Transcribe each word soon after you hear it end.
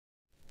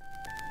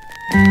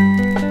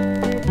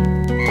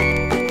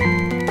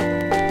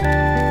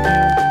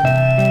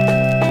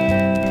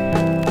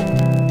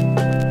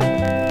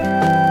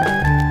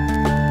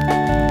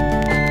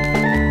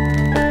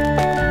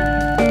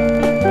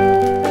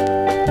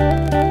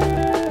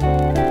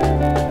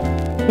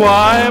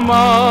Why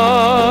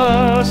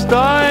must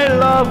I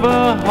love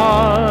a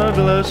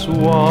heartless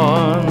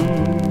one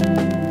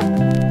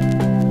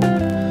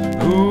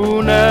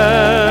who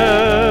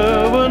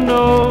never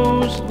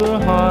knows the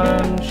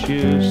harm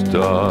she's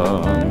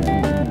done?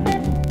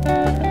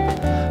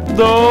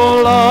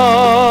 Though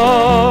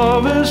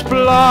love is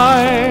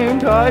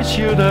blind, I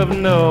should have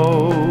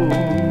known.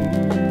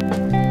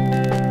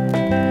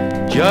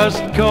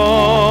 Just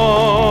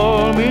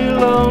call me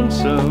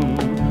lonesome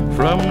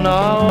from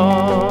now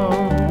on.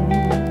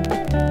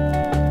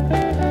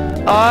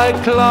 I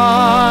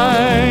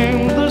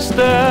climb the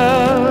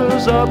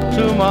stairs up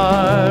to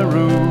my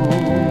room,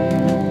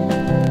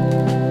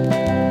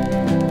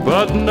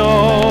 but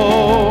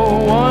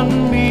no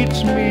one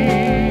meets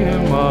me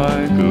in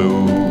my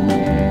gloom.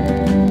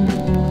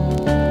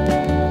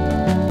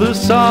 The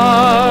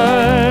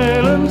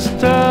silence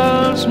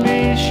tells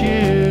me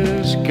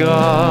she's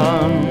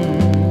gone.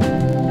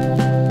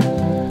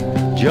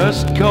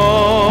 Just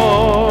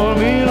call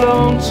me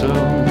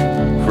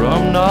lonesome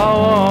from now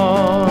on.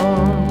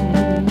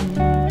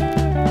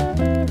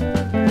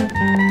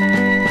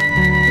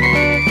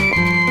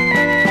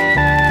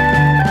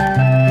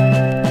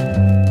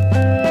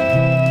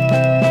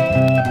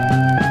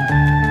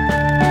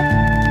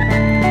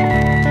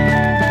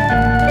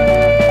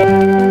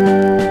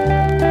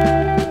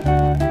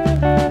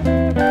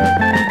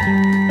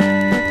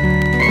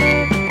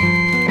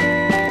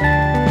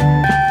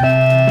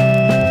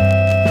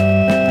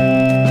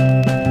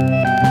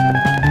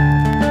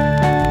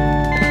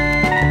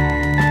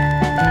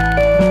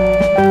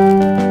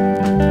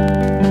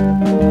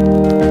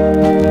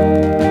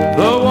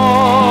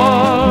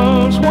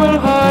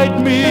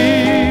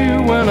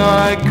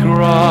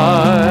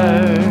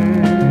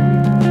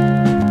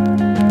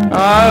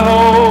 I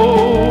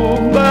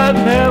hope that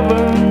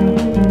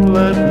heaven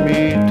let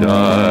me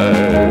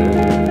die.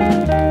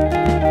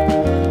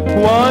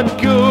 What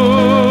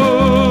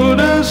good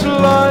is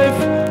life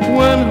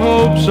when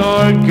hopes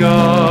are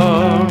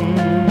gone?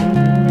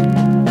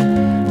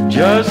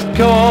 Just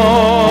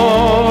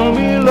call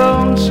me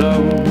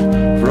lonesome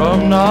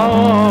from now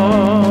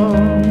on.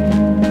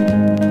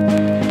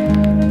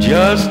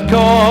 Just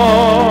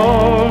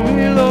call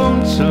me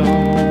lonesome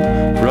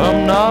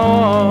from now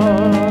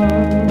on.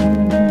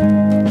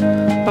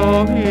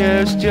 Oh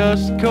yes,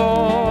 just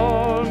call